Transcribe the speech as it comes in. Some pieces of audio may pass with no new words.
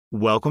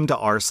Welcome to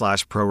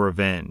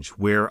r/Prorevenge,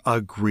 where a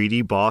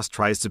greedy boss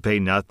tries to pay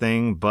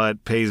nothing,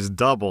 but pays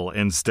double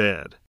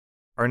instead.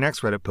 Our next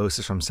Reddit post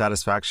is from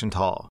Satisfaction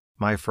Tall.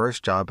 My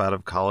first job out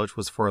of college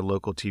was for a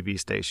local TV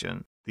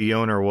station. The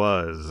owner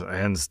was,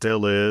 and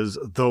still is,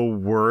 the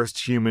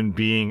worst human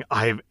being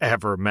I've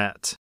ever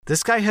met.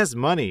 This guy has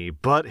money,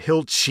 but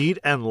he'll cheat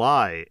and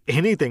lie,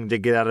 anything to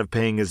get out of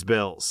paying his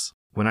bills.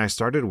 When I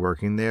started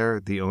working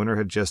there, the owner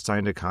had just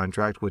signed a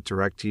contract with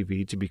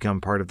DirecTV to become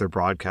part of their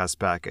broadcast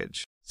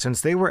package.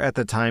 Since they were at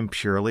the time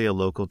purely a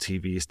local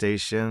TV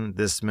station,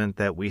 this meant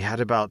that we had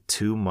about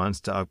 2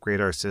 months to upgrade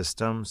our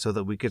system so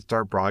that we could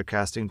start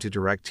broadcasting to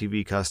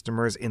DirecTV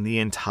customers in the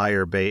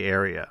entire Bay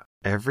Area.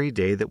 Every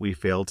day that we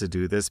failed to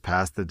do this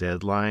past the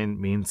deadline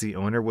means the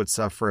owner would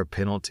suffer a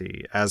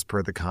penalty as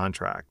per the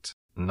contract.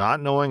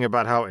 Not knowing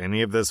about how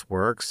any of this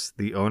works,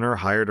 the owner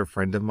hired a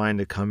friend of mine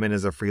to come in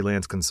as a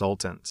freelance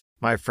consultant.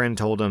 My friend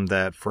told him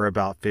that for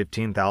about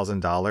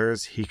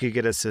 $15,000, he could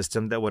get a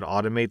system that would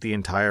automate the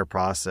entire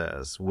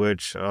process,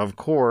 which, of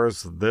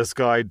course, this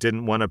guy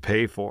didn't want to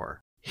pay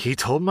for. He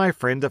told my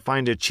friend to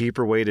find a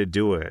cheaper way to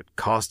do it,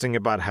 costing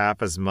about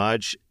half as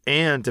much,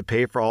 and to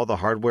pay for all the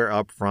hardware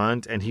up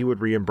front, and he would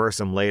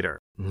reimburse him later.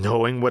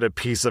 Knowing what a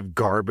piece of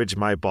garbage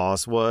my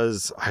boss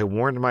was, I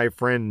warned my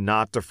friend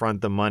not to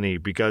front the money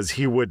because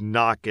he would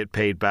not get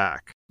paid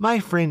back. My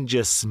friend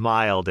just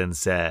smiled and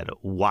said,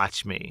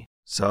 "Watch me."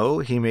 So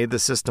he made the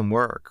system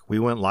work. We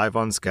went live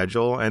on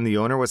schedule and the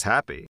owner was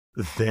happy.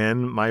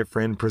 Then my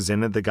friend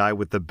presented the guy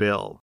with the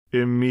bill.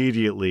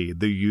 Immediately,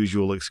 the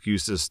usual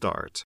excuses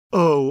start.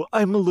 "Oh,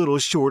 I'm a little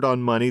short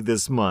on money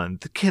this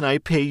month. Can I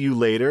pay you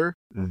later?"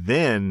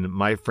 Then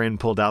my friend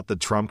pulled out the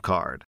trump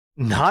card.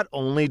 Not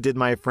only did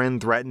my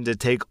friend threaten to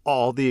take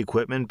all the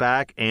equipment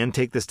back and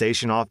take the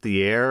station off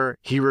the air,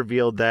 he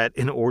revealed that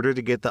in order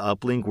to get the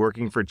uplink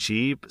working for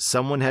cheap,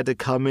 someone had to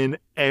come in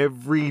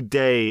every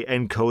day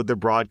and code the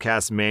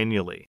broadcast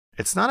manually.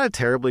 It's not a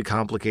terribly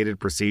complicated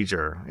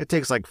procedure. It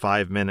takes like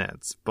 5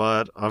 minutes.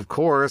 But, of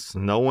course,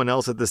 no one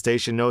else at the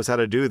station knows how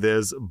to do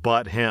this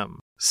but him.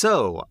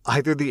 So,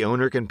 either the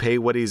owner can pay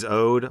what he's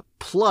owed,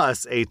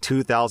 plus a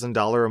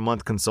 $2,000 a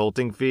month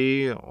consulting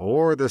fee,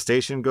 or the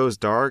station goes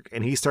dark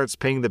and he starts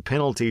paying the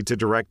penalty to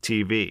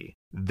DirecTV.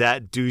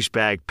 That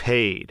douchebag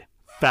paid.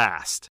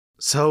 Fast.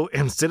 So,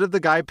 instead of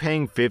the guy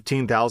paying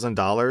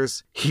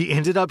 $15,000, he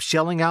ended up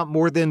shelling out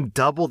more than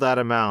double that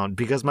amount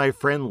because my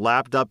friend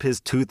lapped up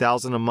his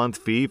 $2,000 a month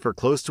fee for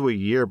close to a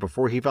year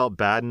before he felt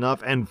bad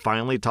enough and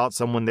finally taught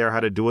someone there how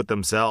to do it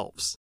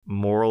themselves.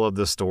 Moral of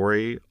the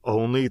story,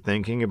 only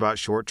thinking about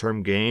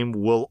short-term gain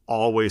will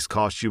always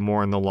cost you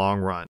more in the long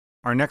run.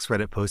 Our next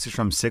Reddit post is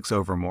from 6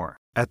 Overmore.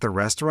 At the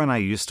restaurant I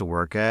used to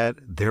work at,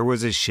 there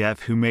was a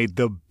chef who made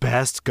the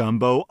best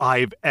gumbo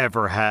I've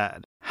ever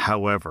had.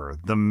 However,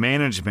 the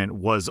management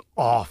was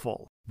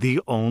awful. The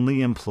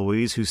only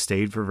employees who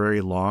stayed for very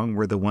long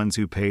were the ones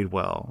who paid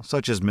well,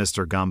 such as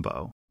Mr.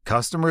 Gumbo.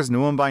 Customers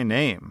knew him by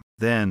name.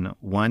 Then,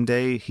 one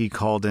day, he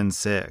called in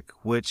sick,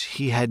 which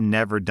he had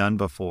never done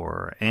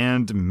before,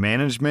 and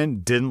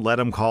management didn't let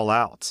him call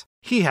out.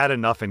 He had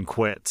enough and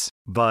quit.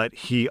 But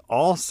he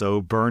also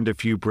burned a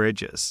few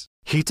bridges.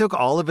 He took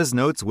all of his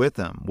notes with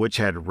him, which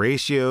had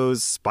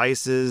ratios,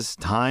 spices,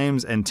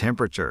 times, and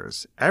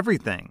temperatures.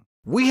 Everything.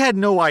 We had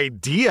no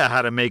idea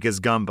how to make his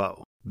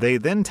gumbo. They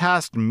then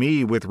tasked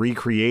me with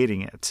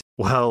recreating it.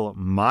 Well,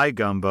 my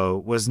gumbo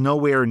was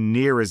nowhere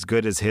near as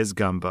good as his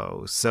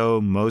gumbo,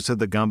 so most of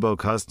the gumbo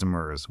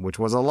customers, which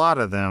was a lot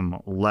of them,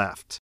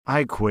 left.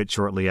 I quit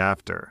shortly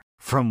after.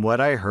 From what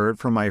I heard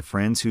from my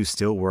friends who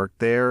still worked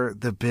there,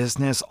 the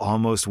business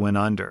almost went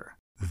under.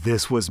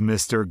 This was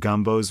Mr.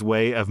 Gumbo's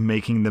way of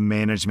making the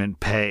management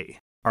pay.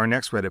 Our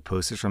next Reddit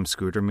post is from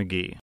Scooter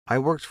McGee. I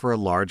worked for a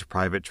large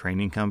private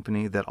training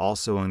company that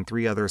also owned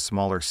 3 other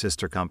smaller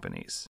sister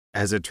companies.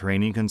 As a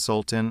training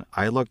consultant,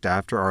 I looked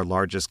after our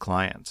largest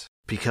client.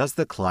 Because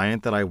the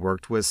client that I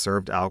worked with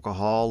served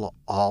alcohol,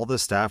 all the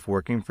staff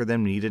working for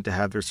them needed to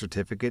have their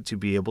certificate to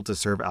be able to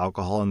serve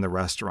alcohol in the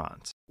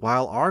restaurant.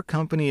 While our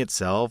company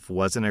itself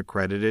wasn't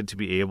accredited to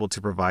be able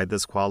to provide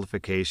this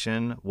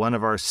qualification, one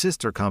of our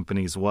sister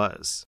companies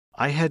was.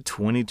 I had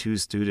 22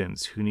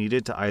 students who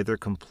needed to either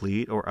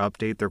complete or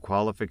update their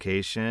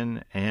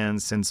qualification,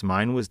 and since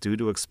mine was due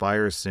to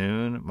expire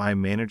soon, my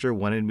manager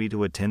wanted me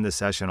to attend the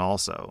session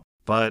also.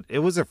 But it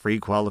was a free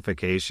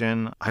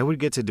qualification. I would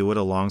get to do it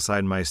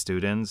alongside my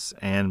students,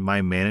 and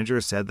my manager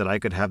said that I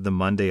could have the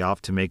Monday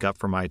off to make up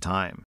for my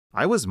time.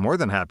 I was more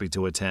than happy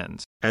to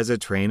attend. As a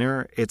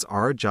trainer, it's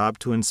our job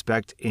to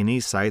inspect any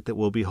site that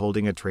we'll be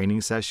holding a training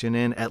session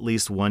in at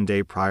least 1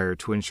 day prior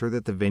to ensure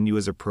that the venue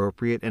is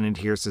appropriate and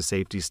adheres to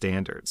safety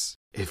standards.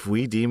 If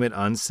we deem it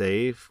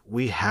unsafe,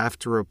 we have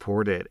to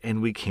report it,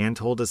 and we can't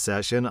hold a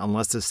session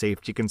unless the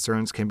safety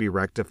concerns can be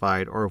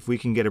rectified or if we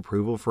can get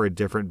approval for a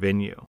different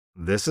venue.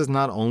 This is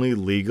not only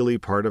legally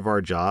part of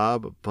our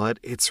job, but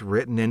it's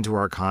written into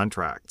our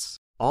contracts.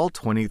 All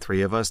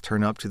 23 of us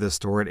turn up to the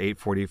store at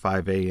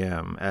 8:45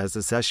 a.m. as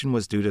the session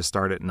was due to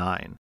start at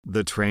 9.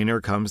 The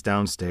trainer comes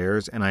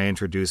downstairs and I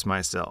introduce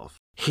myself.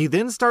 He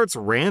then starts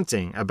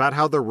ranting about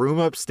how the room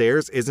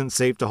upstairs isn't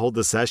safe to hold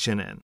the session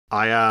in.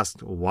 I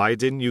asked, why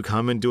didn't you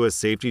come and do a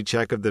safety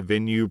check of the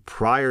venue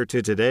prior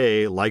to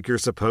today like you're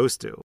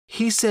supposed to?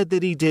 He said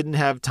that he didn't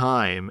have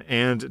time,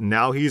 and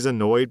now he's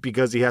annoyed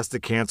because he has to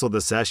cancel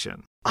the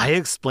session. I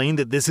explained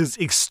that this is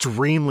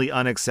extremely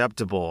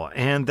unacceptable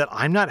and that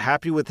I'm not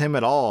happy with him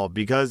at all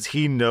because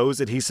he knows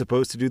that he's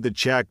supposed to do the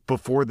check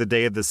before the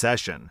day of the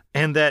session.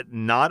 And that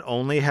not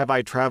only have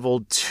I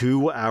traveled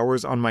 2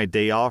 hours on my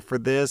day off for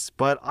this,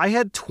 but I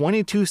had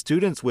 22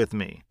 students with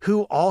me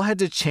who all had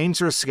to change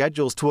their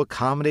schedules to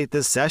accommodate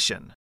this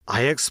session.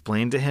 I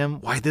explained to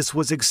him why this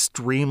was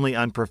extremely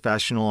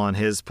unprofessional on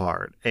his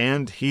part,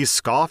 and he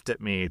scoffed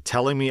at me,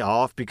 telling me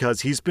off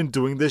because he's been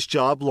doing this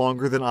job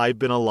longer than I've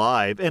been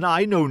alive, and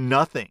I know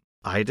nothing.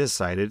 I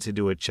decided to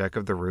do a check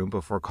of the room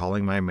before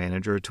calling my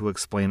manager to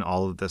explain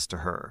all of this to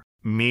her.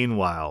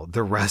 Meanwhile,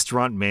 the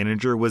restaurant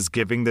manager was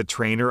giving the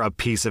trainer a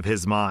piece of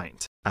his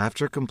mind.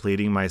 After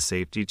completing my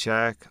safety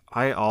check,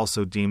 I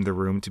also deemed the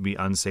room to be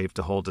unsafe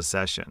to hold a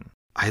session.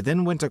 I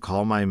then went to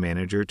call my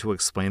manager to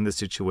explain the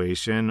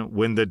situation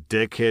when the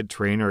dickhead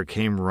trainer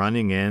came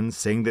running in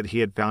saying that he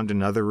had found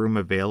another room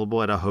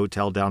available at a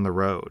hotel down the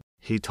road.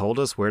 He told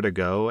us where to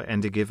go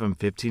and to give him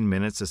 15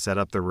 minutes to set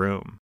up the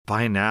room.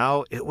 By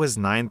now, it was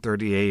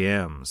 9:30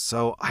 a.m.,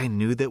 so I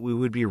knew that we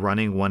would be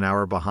running 1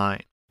 hour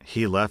behind.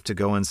 He left to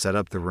go and set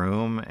up the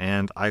room,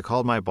 and I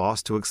called my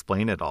boss to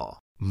explain it all.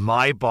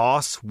 My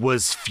boss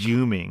was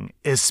fuming,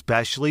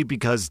 especially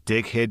because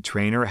dickhead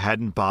trainer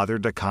hadn't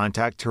bothered to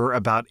contact her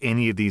about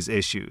any of these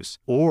issues,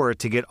 or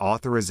to get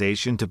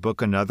authorization to book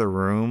another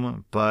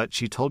room, but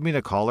she told me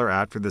to call her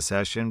after the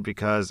session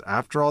because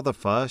after all the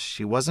fuss,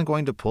 she wasn't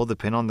going to pull the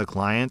pin on the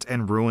client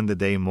and ruin the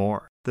day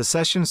more. The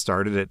session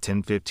started at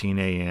 10:15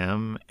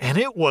 a.m., and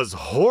it was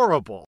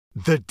horrible.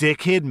 The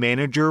dickhead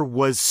manager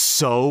was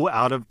so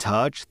out of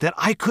touch that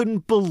I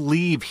couldn't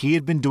believe he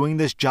had been doing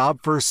this job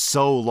for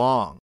so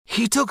long.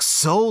 He took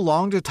so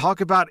long to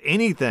talk about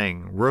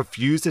anything,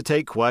 refused to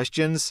take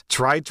questions,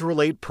 tried to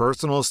relate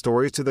personal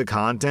stories to the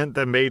content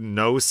that made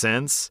no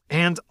sense,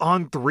 and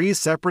on 3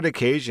 separate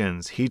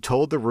occasions, he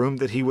told the room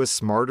that he was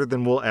smarter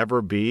than we'll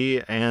ever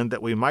be and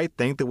that we might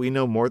think that we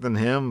know more than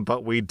him,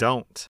 but we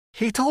don't.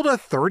 He told a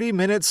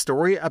 30-minute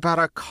story about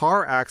a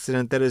car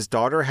accident that his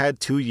daughter had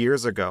 2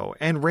 years ago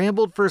and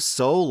rambled for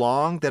so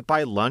long that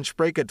by lunch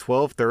break at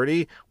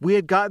 12:30, we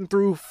had gotten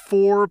through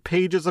 4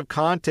 pages of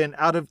content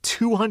out of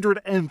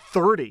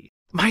 230.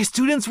 My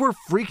students were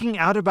freaking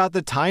out about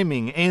the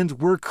timing and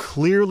were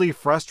clearly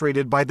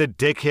frustrated by the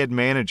dickhead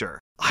manager.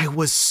 I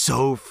was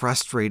so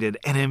frustrated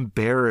and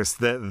embarrassed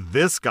that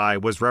this guy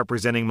was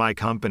representing my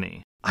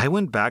company. I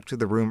went back to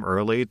the room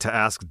early to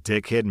ask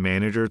dickhead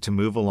manager to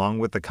move along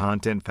with the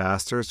content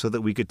faster so that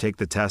we could take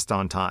the test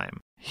on time.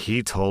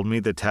 He told me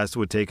the test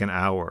would take an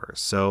hour,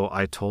 so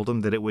I told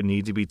him that it would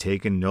need to be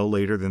taken no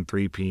later than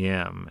 3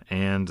 p.m.,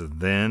 and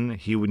then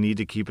he would need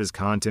to keep his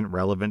content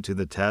relevant to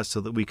the test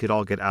so that we could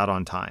all get out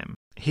on time.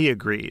 He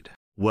agreed.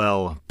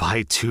 Well,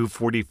 by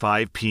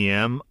 2:45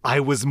 p.m.,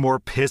 I was more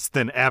pissed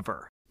than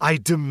ever. I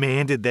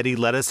demanded that he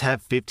let us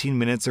have 15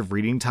 minutes of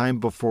reading time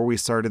before we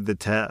started the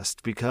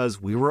test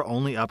because we were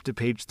only up to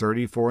page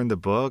 34 in the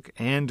book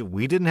and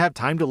we didn't have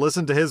time to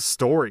listen to his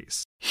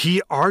stories.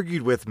 He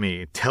argued with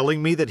me,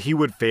 telling me that he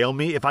would fail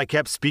me if I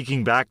kept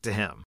speaking back to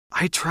him.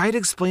 I tried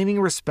explaining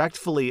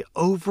respectfully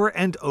over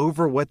and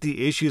over what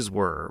the issues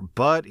were,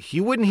 but he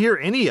wouldn't hear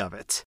any of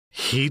it.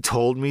 He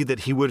told me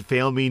that he would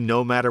fail me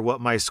no matter what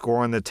my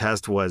score on the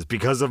test was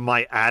because of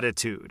my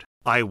attitude.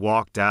 I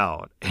walked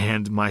out,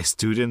 and my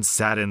students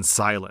sat in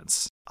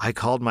silence. I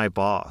called my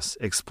boss,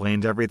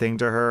 explained everything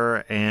to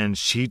her, and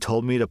she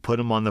told me to put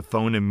him on the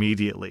phone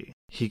immediately.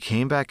 He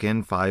came back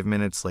in 5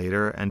 minutes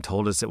later and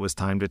told us it was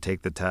time to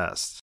take the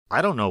test.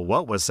 I don't know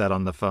what was said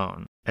on the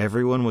phone.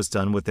 Everyone was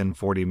done within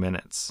 40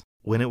 minutes.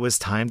 When it was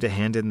time to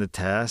hand in the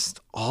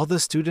test, all the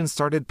students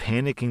started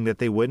panicking that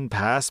they wouldn't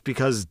pass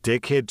because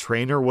dickhead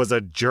trainer was a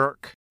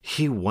jerk.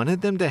 He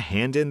wanted them to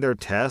hand in their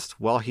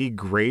test while he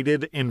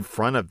graded in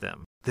front of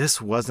them.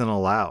 This wasn't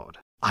allowed.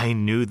 I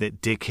knew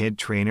that dickhead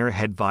trainer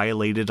had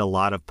violated a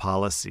lot of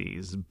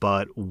policies,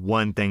 but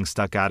one thing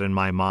stuck out in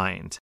my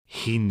mind.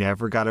 He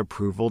never got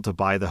approval to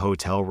buy the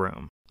hotel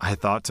room. I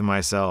thought to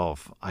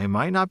myself, I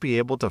might not be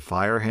able to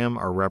fire him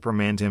or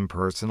reprimand him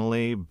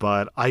personally,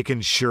 but I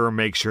can sure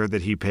make sure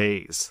that he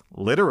pays.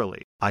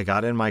 Literally. I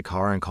got in my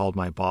car and called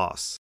my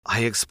boss.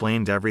 I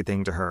explained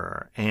everything to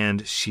her,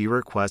 and she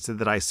requested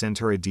that I send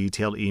her a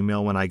detailed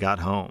email when I got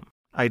home.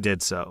 I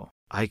did so.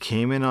 I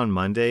came in on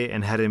Monday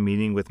and had a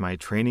meeting with my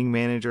training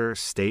manager,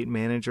 state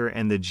manager,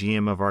 and the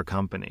GM of our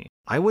company.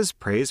 I was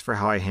praised for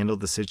how I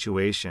handled the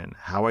situation,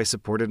 how I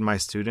supported my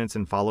students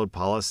and followed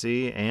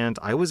policy, and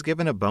I was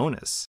given a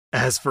bonus.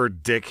 As for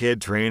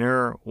dickhead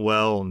trainer,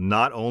 well,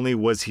 not only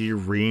was he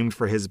reamed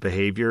for his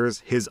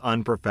behaviors, his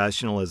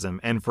unprofessionalism,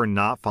 and for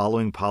not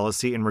following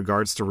policy in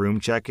regards to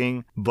room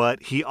checking,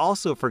 but he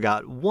also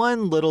forgot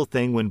one little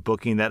thing when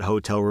booking that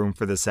hotel room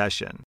for the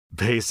session.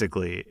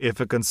 Basically, if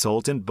a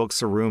consultant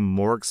books a room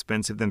more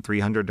expensive than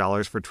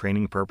 $300 for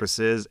training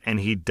purposes and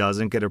he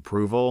doesn't get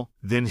approval,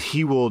 then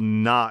he will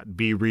not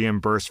be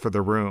reimbursed for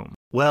the room.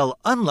 Well,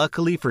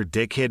 unluckily for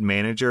Dickhead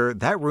Manager,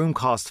 that room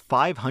cost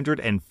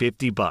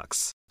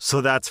 $550.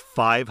 So that's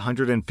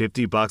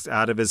 $550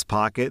 out of his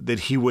pocket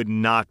that he would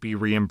not be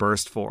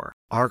reimbursed for.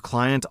 Our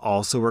client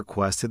also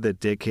requested that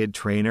Dickhead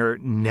Trainer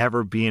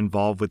never be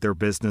involved with their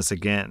business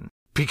again.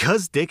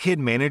 Because Dickhead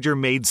Manager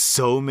made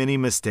so many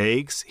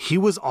mistakes, he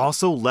was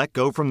also let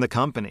go from the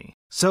company.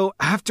 So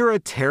after a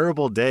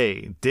terrible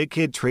day,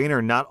 Dickhead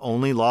Trainer not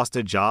only lost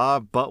a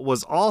job, but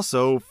was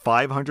also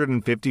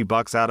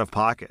 $550 out of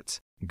pocket.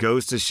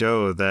 Goes to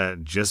show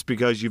that just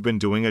because you've been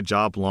doing a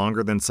job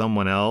longer than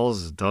someone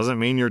else doesn't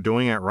mean you're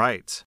doing it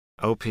right.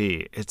 OP,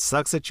 it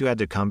sucks that you had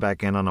to come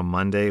back in on a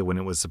Monday when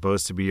it was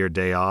supposed to be your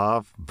day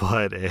off,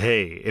 but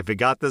hey, if it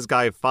got this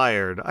guy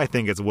fired, I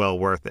think it's well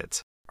worth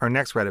it. Our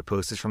next Reddit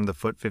post is from the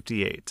Foot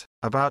 58.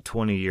 About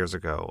 20 years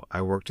ago,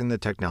 I worked in the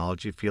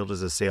technology field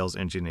as a sales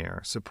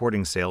engineer,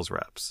 supporting sales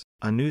reps.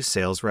 A new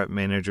sales rep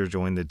manager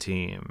joined the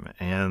team,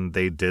 and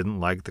they didn't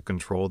like the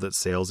control that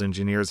sales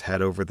engineers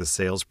had over the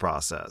sales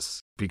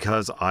process.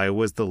 Because I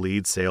was the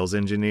lead sales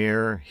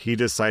engineer, he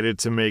decided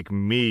to make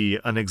me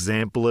an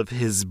example of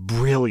his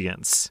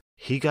brilliance.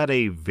 He got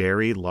a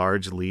very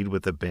large lead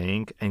with a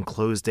bank and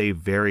closed a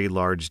very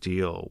large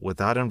deal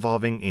without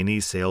involving any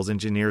sales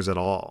engineers at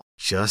all.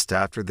 Just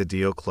after the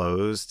deal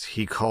closed,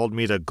 he called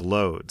me to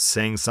gloat,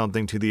 saying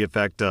something to the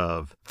effect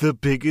of, "The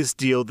biggest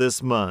deal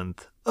this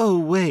month. Oh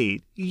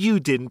wait, you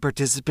didn't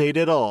participate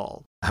at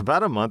all."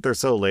 About a month or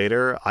so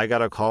later, I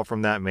got a call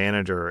from that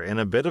manager in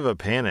a bit of a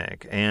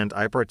panic, and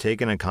I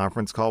partake in a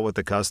conference call with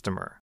the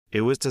customer.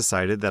 It was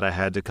decided that I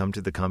had to come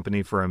to the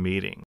company for a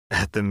meeting.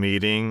 At the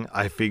meeting,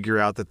 I figure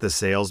out that the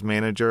sales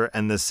manager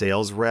and the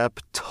sales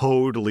rep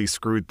totally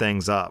screwed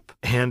things up,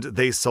 and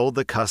they sold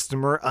the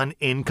customer an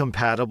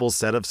incompatible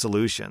set of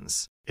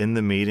solutions. In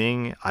the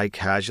meeting, I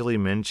casually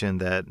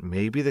mentioned that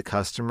maybe the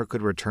customer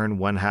could return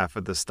one half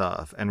of the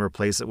stuff and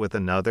replace it with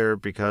another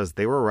because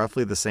they were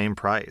roughly the same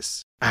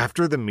price.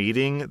 After the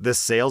meeting, the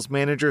sales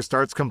manager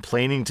starts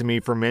complaining to me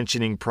for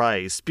mentioning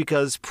price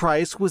because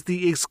price was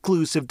the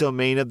exclusive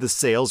domain of the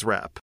sales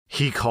rep.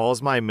 He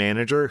calls my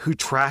manager, who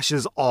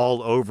trashes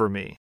all over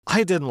me.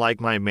 I didn't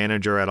like my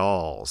manager at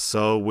all,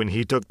 so when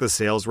he took the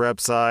sales rep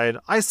side,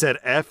 I said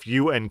F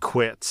you and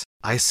quit.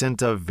 I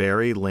sent a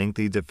very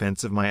lengthy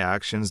defense of my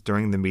actions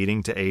during the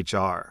meeting to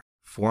HR.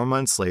 4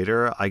 months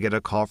later, I get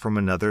a call from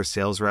another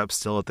sales rep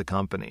still at the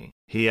company.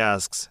 He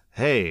asks,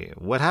 "Hey,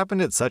 what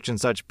happened at such and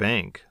such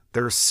bank?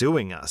 They're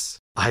suing us."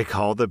 I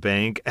call the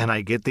bank and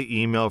I get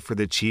the email for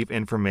the chief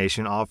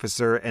information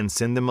officer and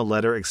send them a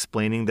letter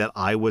explaining that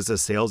I was a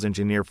sales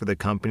engineer for the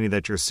company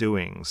that you're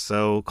suing,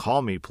 so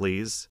call me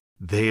please.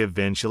 They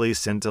eventually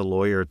sent a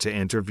lawyer to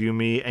interview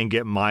me and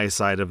get my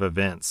side of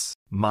events.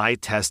 My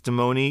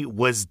testimony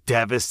was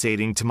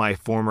devastating to my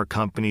former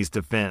company's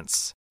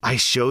defense. I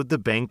showed the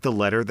bank the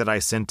letter that I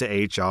sent to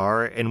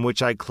HR in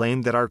which I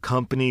claimed that our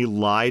company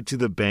lied to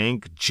the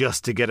bank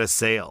just to get a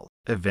sale.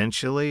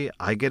 Eventually,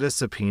 I get a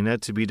subpoena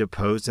to be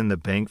deposed in the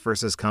bank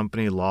versus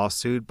company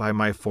lawsuit by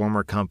my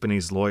former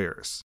company's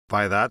lawyers.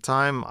 By that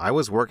time, I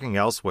was working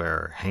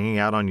elsewhere, hanging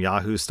out on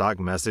Yahoo stock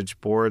message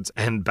boards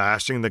and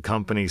bashing the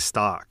company's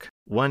stock.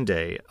 One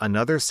day,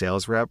 another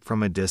sales rep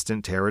from a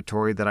distant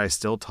territory that I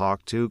still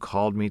talk to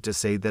called me to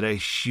say that a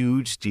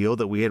huge deal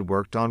that we had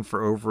worked on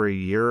for over a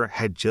year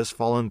had just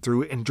fallen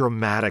through in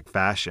dramatic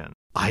fashion.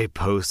 I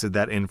posted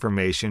that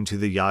information to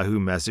the Yahoo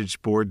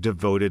message board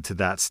devoted to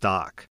that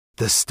stock.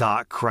 The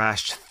stock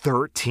crashed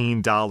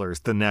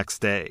 $13 the next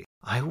day.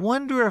 I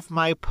wonder if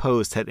my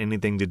post had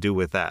anything to do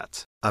with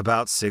that.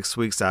 About 6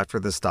 weeks after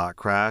the stock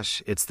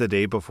crash, it's the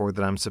day before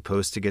that I'm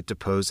supposed to get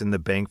deposed in the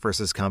bank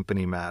versus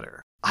company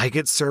matter. I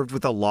get served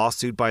with a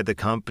lawsuit by the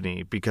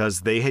company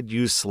because they had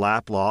used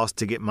slap laws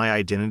to get my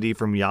identity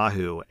from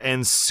Yahoo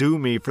and sue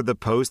me for the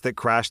post that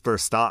crashed their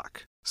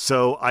stock.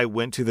 So I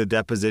went to the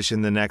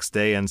deposition the next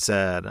day and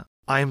said,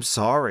 "I'm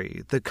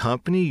sorry, the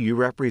company you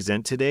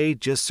represent today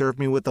just served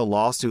me with a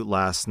lawsuit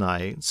last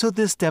night, so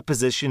this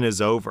deposition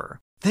is over."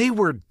 They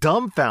were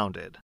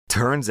dumbfounded.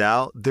 Turns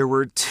out there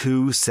were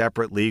 2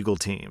 separate legal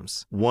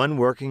teams, one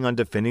working on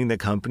defending the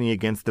company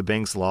against the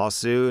bank's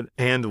lawsuit,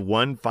 and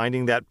one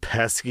finding that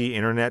pesky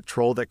internet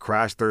troll that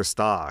crashed their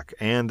stock,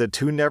 and the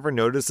 2 never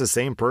noticed the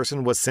same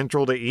person was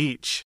central to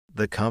each.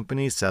 The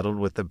company settled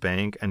with the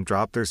bank and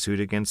dropped their suit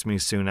against me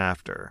soon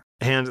after.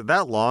 And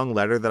that long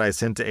letter that I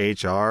sent to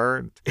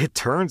HR, it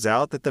turns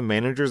out that the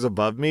managers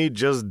above me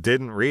just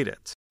didn't read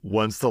it.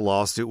 Once the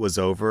lawsuit was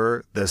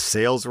over, the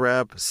sales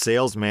rep,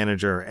 sales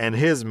manager, and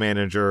his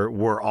manager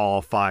were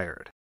all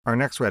fired. Our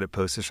next Reddit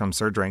post is from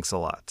Sir Drinks a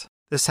Lot.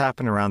 This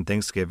happened around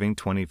Thanksgiving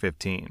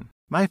 2015.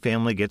 My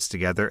family gets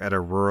together at a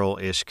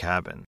rural-ish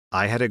cabin.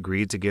 I had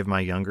agreed to give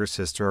my younger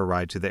sister a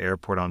ride to the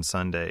airport on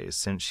Sundays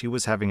since she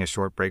was having a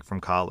short break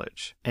from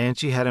college, and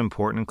she had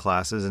important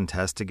classes and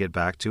tests to get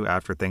back to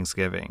after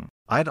Thanksgiving.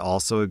 I'd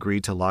also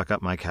agreed to lock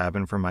up my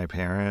cabin for my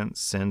parents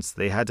since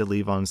they had to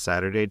leave on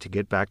Saturday to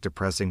get back to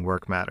pressing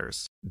work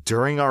matters.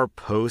 During our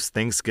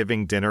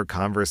post-Thanksgiving dinner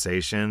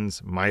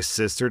conversations, my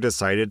sister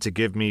decided to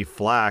give me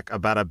flack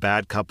about a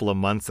bad couple of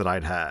months that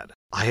I'd had.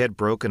 I had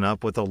broken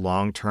up with a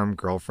long-term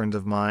girlfriend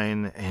of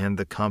mine, and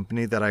the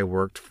company that I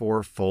worked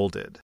for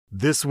folded.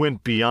 This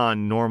went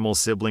beyond normal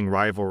sibling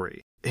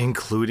rivalry,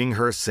 including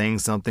her saying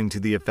something to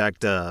the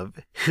effect of,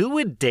 "Who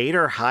would date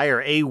or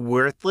hire a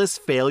worthless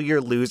failure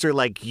loser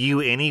like you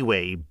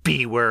anyway,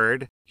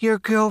 B-word? Your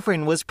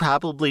girlfriend was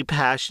probably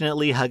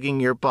passionately hugging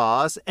your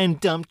boss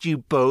and dumped you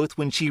both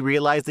when she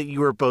realized that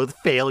you were both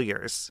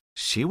failures."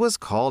 She was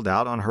called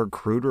out on her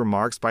crude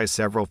remarks by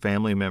several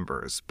family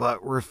members,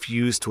 but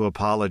refused to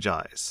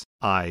apologize.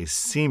 I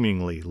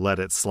seemingly let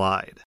it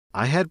slide.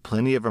 I had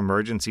plenty of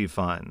emergency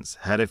funds,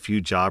 had a few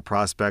job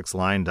prospects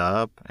lined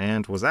up,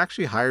 and was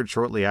actually hired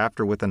shortly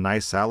after with a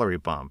nice salary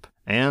bump.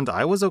 And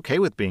I was okay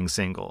with being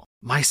single.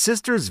 My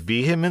sister's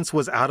vehemence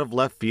was out of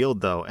left field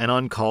though, and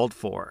uncalled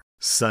for.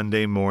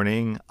 Sunday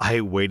morning,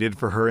 I waited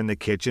for her in the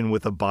kitchen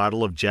with a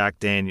bottle of Jack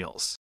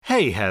Daniels.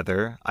 "Hey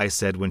Heather," I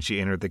said when she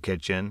entered the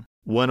kitchen.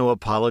 "Want to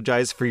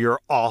apologize for your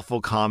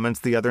awful comments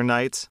the other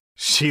night?"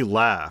 She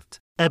laughed.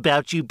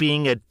 "About you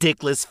being a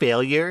dickless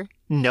failure?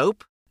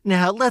 Nope.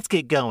 Now let's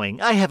get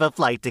going. I have a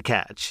flight to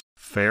catch."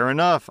 "Fair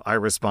enough," I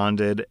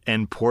responded,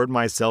 and poured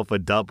myself a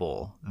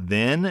double,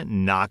 then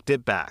knocked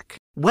it back.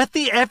 "What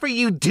the F are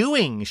you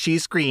doing?" she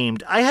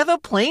screamed. "I have a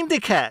plane to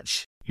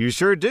catch." "You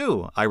sure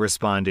do," I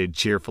responded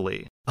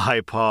cheerfully.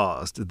 I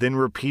paused, then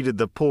repeated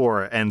the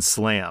pour and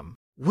slam.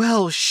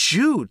 "Well,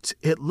 shoot.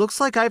 It looks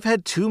like I've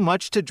had too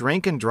much to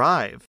drink and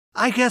drive.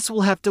 I guess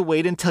we'll have to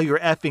wait until you're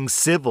effing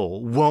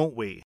civil, won't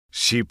we?"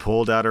 She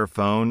pulled out her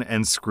phone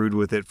and screwed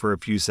with it for a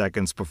few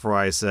seconds before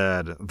I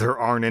said, "There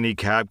aren't any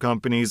cab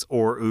companies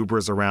or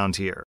Ubers around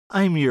here.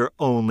 I'm your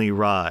only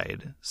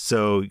ride.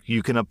 So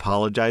you can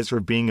apologize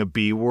for being a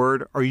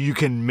B-word or you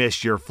can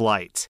miss your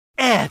flight."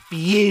 "F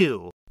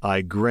you!"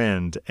 I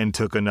grinned and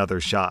took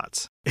another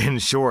shot. In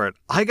short,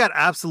 I got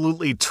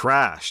absolutely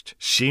trashed.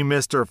 She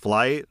missed her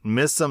flight,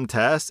 missed some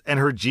tests, and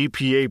her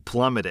GPA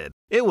plummeted.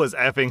 It was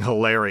effing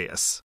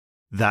hilarious.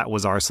 That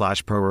was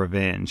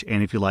r/Prorevenge,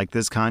 and if you like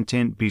this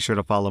content, be sure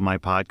to follow my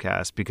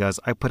podcast because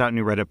I put out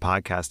new Reddit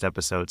podcast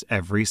episodes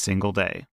every single day.